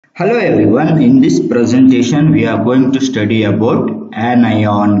Hello everyone, in this presentation we are going to study about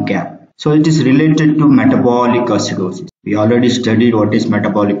anion gap. So it is related to metabolic acidosis. We already studied what is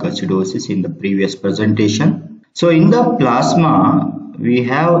metabolic acidosis in the previous presentation. So in the plasma we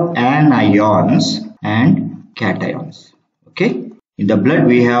have anions and cations. Okay, in the blood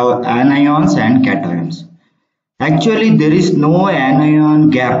we have anions and cations. Actually there is no anion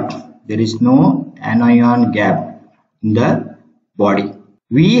gap. There is no anion gap in the body.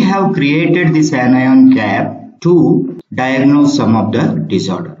 We have created this anion gap to diagnose some of the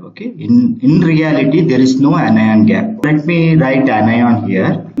disorder. Okay, in reality there is no anion gap. Let me write anion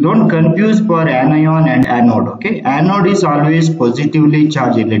here. Don't confuse for anion and anode. Okay, anode is always positively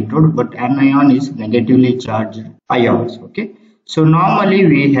charged electrode, but anion is negatively charged ions. Okay, so normally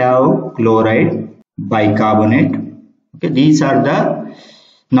we have chloride, bicarbonate. Okay, these are the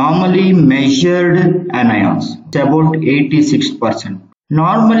normally measured anions. It's about 86%.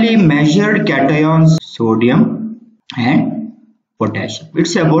 Normally measured cations, sodium and potassium,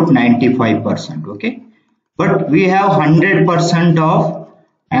 it's about 95%. Okay, but we have 100% of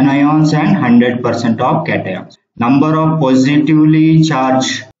anions and 100% of cations. Number of positively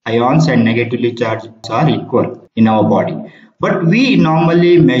charged ions and negatively charged are equal in our body, but we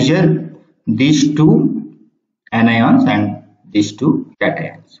normally measure these two anions and these two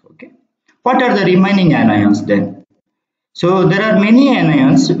cations. Okay, what are the remaining anions then? So there are many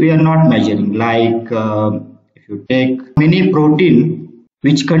anions we are not measuring, like if you take many protein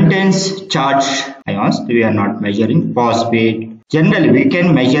which contains charged ions, we are not measuring. Phosphate, generally we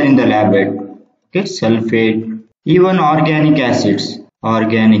can measure in the laboratory. Okay, sulfate, even organic acids.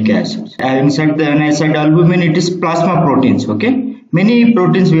 Having said that, when I said albumin, it is plasma proteins. Okay, many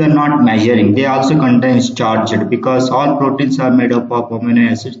proteins we are not measuring. They also contains charged, because all proteins are made up of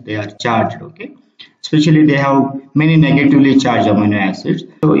amino acids. They are charged. Okay, especially they have many negatively charged amino acids.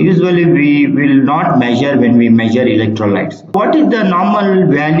 So usually we will not measure when we measure electrolytes. What is the normal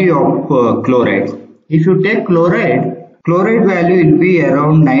value of chloride? If you take chloride value will be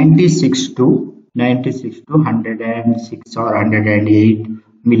around 96 to 106 or 108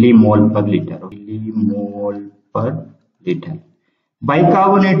 millimole per liter.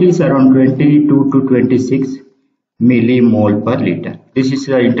 Bicarbonate is around 22 to 26 millimole per liter. This is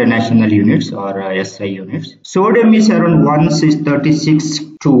the international units or SI units. Sodium is around 136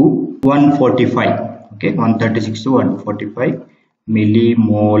 to 145. Okay, 136 to 145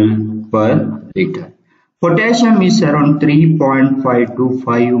 millimole per liter. Potassium is around 3.5 to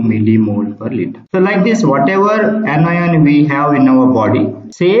 5 millimole per liter. So like this, whatever anion we have in our body,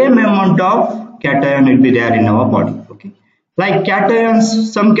 same amount of cation will be there in our body. Okay, like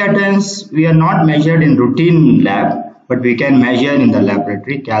cations, some cations we are not measured in routine lab, but we can measure in the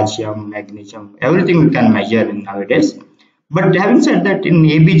laboratory. Calcium, magnesium, everything we can measure in nowadays. But having said that, in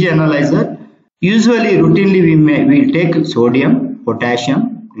ABG analyzer, usually routinely we take sodium,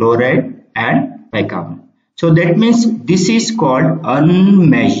 potassium, chloride and bicarbonate. So that means this is called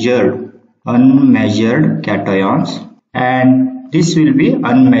unmeasured cations, and this will be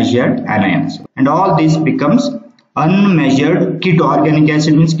unmeasured anions, and all this becomes unmeasured keto. Organic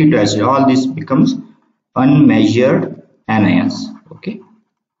acid means keto acid. All this becomes unmeasured anions. Okay,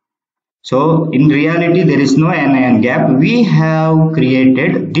 so in reality there is no anion gap. We have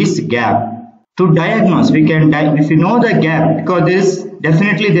created this gap to diagnose. We can if you know the gap, because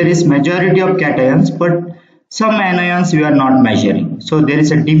there is majority of cations, but some anions we are not measuring. So there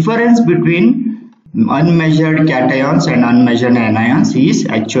is a difference between unmeasured cations and unmeasured anions is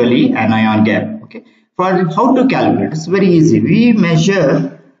actually anion gap. Okay, for how to calculate, it's very easy. We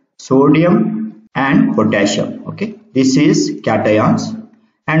measure sodium and potassium. Okay, this is cations,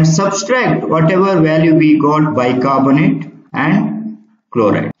 and subtract whatever value we got bicarbonate and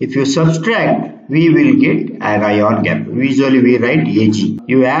chloride. If you subtract, we will get anion gap. Usually we write Ag.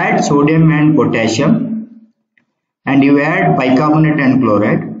 You add sodium and potassium and you add bicarbonate and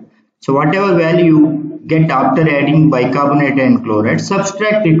chloride. So whatever value you get after adding bicarbonate and chloride,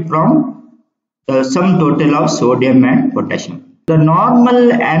 subtract it from the sum total of sodium and potassium. The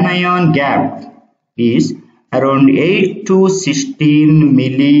normal anion gap is around 8 to 16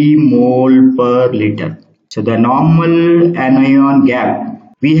 millimole per liter. So the normal anion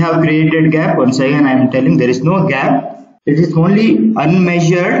gap, we have created gap. Once again I am telling, there is no gap. It is only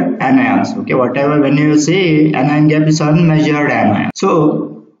unmeasured anions. Okay, whatever, when you say anion gap is unmeasured anion,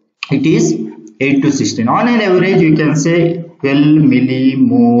 so it is 8 to 16. On an average you can say 12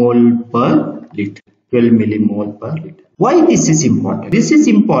 millimole per liter. 12 millimole per liter. Why this is important? This is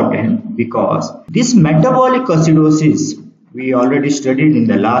important because this metabolic acidosis we already studied in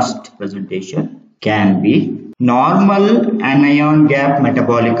the last presentation can be normal anion gap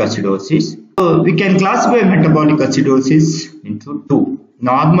metabolic acidosis. So we can classify metabolic acidosis into two: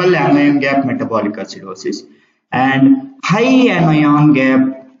 normal anion gap metabolic acidosis and high anion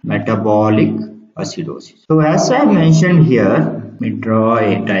gap metabolic acidosis. So as I mentioned here, let me draw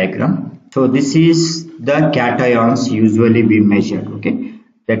a diagram. So this is the cations usually we measure. Okay,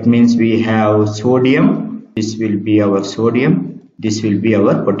 that means we have sodium. This will be our sodium. This will be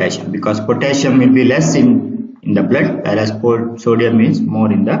our potassium, because potassium will be less in the blood, whereas sodium is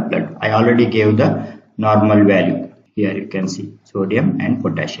more in the blood. I already gave the normal value. Here you can see sodium and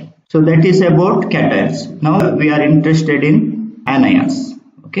potassium. So that is about cations. Now we are interested in anions.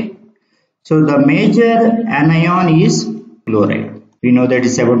 Okay. So the major anion is chloride. We know that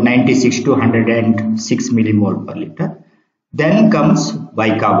is about 96 to 106 millimole per liter. Then comes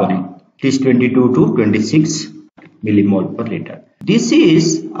bicarbonate. It is 22 to 26 millimole per liter. This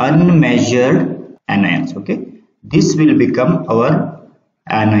is unmeasured anions. Okay. This will become our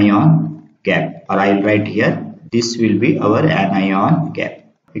anion gap, or I will write here, this will be our anion gap,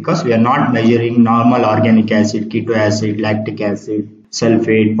 because we are not measuring normal organic acid, keto acid, lactic acid,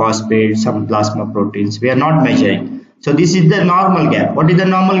 sulfate, phosphate, some plasma proteins. We are not measuring. So this is the normal gap. What is the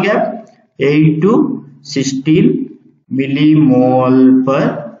normal gap? 8 to 16 millimole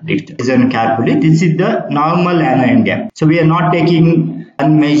per liter. Listen carefully. This is the normal anion gap. So we are not taking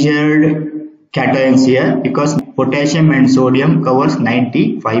unmeasured cations here, because potassium and sodium covers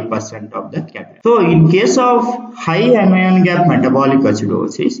 95% of the cation. So in case of high anion gap metabolic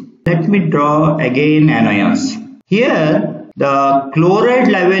acidosis, let me draw again anions. Here the chloride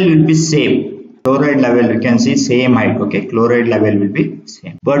level will be same. Chloride level you can see same height. Okay, chloride level will be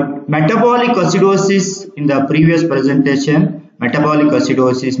same. But metabolic acidosis, in the previous presentation, metabolic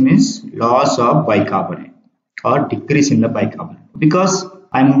acidosis means loss of bicarbonate or decrease in the bicarbonate. Because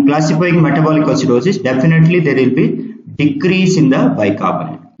I am classifying metabolic acidosis, definitely there will be decrease in the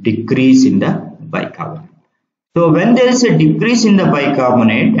bicarbonate. Decrease in the bicarbonate. So when there is a decrease in the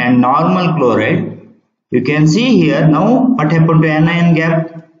bicarbonate and normal chloride, you can see here now what happened to anion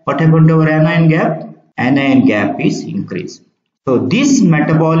gap. What happened to our anion gap? Anion gap is increased. So this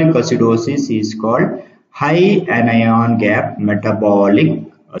metabolic acidosis is called high anion gap metabolic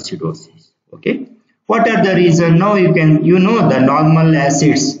acidosis. Okay. What are the reasons? Now you know the normal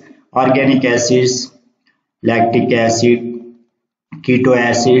acids, organic acids, lactic acid, keto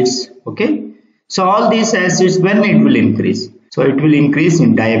acids. Okay. So all these acids, when it will increase? So it will increase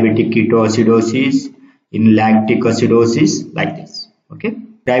in diabetic ketoacidosis, in lactic acidosis, like this. Okay.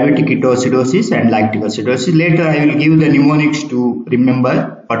 Diabetic ketoacidosis and lactic acidosis. Later I will give the mnemonics to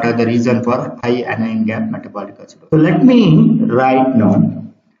remember what are the reasons for high anion gap metabolic acidosis. So let me write now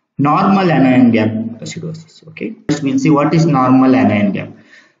normal anion gap acidosis. Okay, first we'll see what is normal anion gap.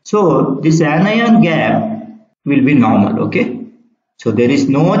 So this anion gap will be normal. Okay, so there is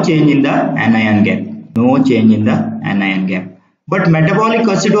no change in the anion gap, no change in the anion gap. But metabolic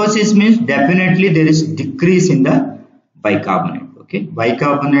acidosis means definitely there is decrease in the bicarbonate. Okay,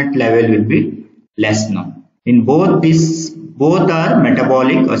 bicarbonate level will be less now. In both are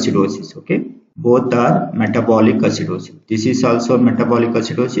metabolic acidosis. Okay, both are metabolic acidosis. This is also metabolic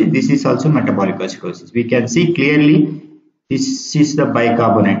acidosis. This is also metabolic acidosis. We can see clearly this is the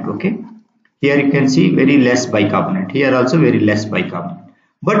bicarbonate. Okay, here you can see very less bicarbonate. Here also very less bicarbonate.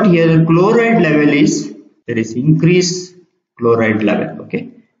 But here chloride level is, there is increased chloride level. Okay,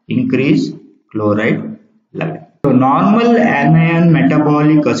 increased chloride level. So normal anion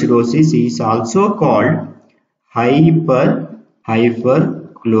metabolic acidosis is also called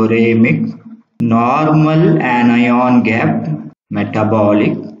hyperchloremic normal anion gap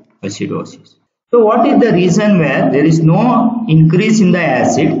metabolic acidosis. So what is the reason where there is no increase in the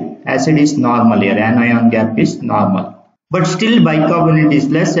acid? Acid is normal here, anion gap is normal, but still bicarbonate is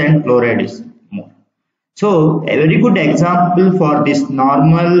less and chloride is more. So a very good example for this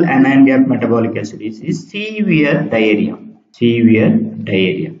normal anion gap metabolic acidosis is severe diarrhea. Severe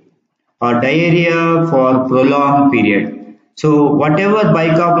diarrhea or diarrhea for prolonged period. So whatever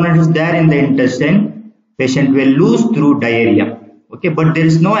bicarbonate is there in the intestine, patient will lose through diarrhea. Okay, but there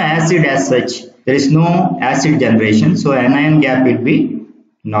is no acid as such. There is no acid generation. So anion gap will be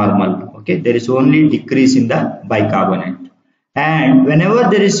normal. Okay, there is only decrease in the bicarbonate. And whenever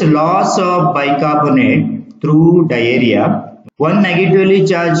there is a loss of bicarbonate through diarrhea, one negatively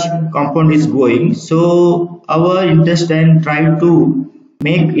charged compound is going. So our intestine try to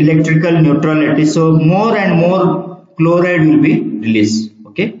make electrical neutrality. So more and more chloride will be released.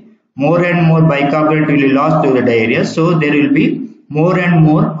 Okay, more and more bicarbonate will be lost through the diarrhea. So there will be more and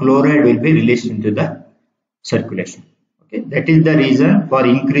more chloride will be released into the circulation. Okay, that is the reason for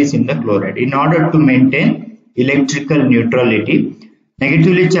increase in the chloride. In order to maintain electrical neutrality.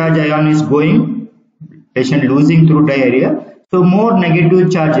 Negatively charged ion is going, patient losing through diarrhea. So more negative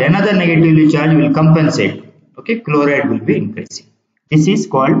charge, another negatively charged will compensate. Okay, chloride will be increasing. This is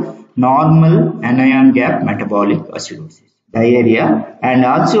called normal anion gap metabolic acidosis, diarrhea, and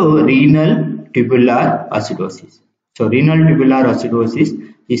also renal tubular acidosis. So renal tubular acidosis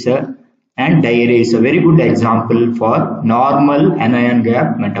is and diarrhea is a very good example for normal anion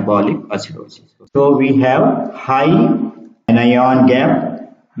gap metabolic acidosis. So we have high anion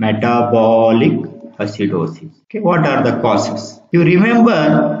gap metabolic acidosis. Okay, what are the causes? You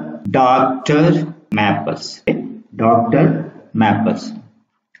remember Dr. Mappers. Okay? Dr. Mappers.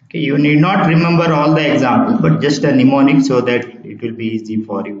 Okay, you need not remember all the examples, but just a mnemonic so that it will be easy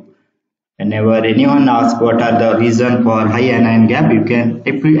for you. Whenever anyone asks what are the reason for high anion gap, you can,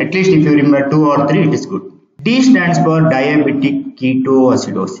 at least if you remember 2 or 3, it is good. D stands for diabetic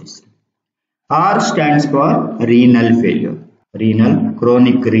ketoacidosis. R stands for renal failure,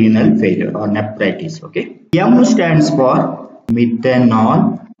 chronic renal failure or nephritis. Okay. M stands for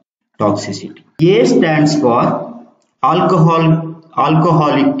methanol toxicity. A stands for alcoholic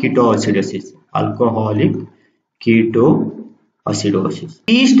ketoacidosis.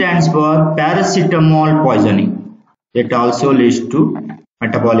 P stands for paracetamol poisoning. It also leads to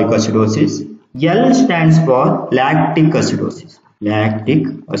metabolic acidosis. L stands for lactic acidosis.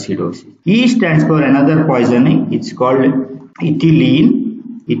 E stands for another poisoning. It's called ethylene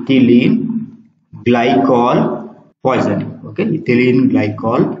glycol poisoning. Okay, ethylene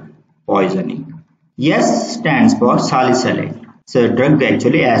glycol poisoning. S stands for salicylate. So drug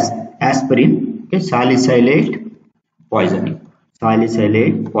actually as aspirin. Okay, salicylate poisoning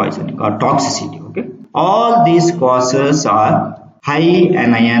or toxicity. Okay, all these causes are high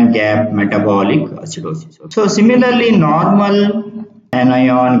anion gap metabolic acidosis. So similarly, normal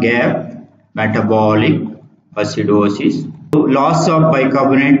anion gap metabolic acidosis, loss of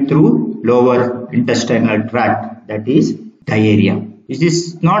bicarbonate through lower intestinal tract, that is diarrhea. This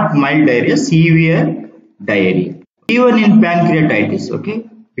is not mild diarrhea, severe diarrhea. Even in pancreatitis, okay,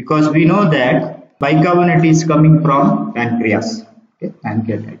 because we know that bicarbonate is coming from pancreas. Okay,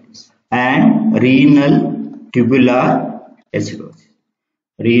 pancreatitis. And renal tubular acidosis.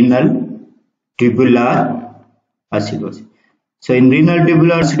 So in renal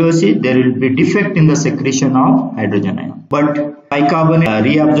tubular acidosis, there will be defect in the secretion of hydrogen ion. But bicarbonate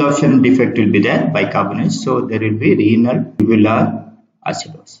reabsorption defect will be there, bicarbonate. So there will be renal tubular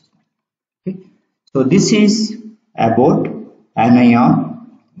acidosis. Okay. So this is about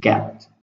anion gap.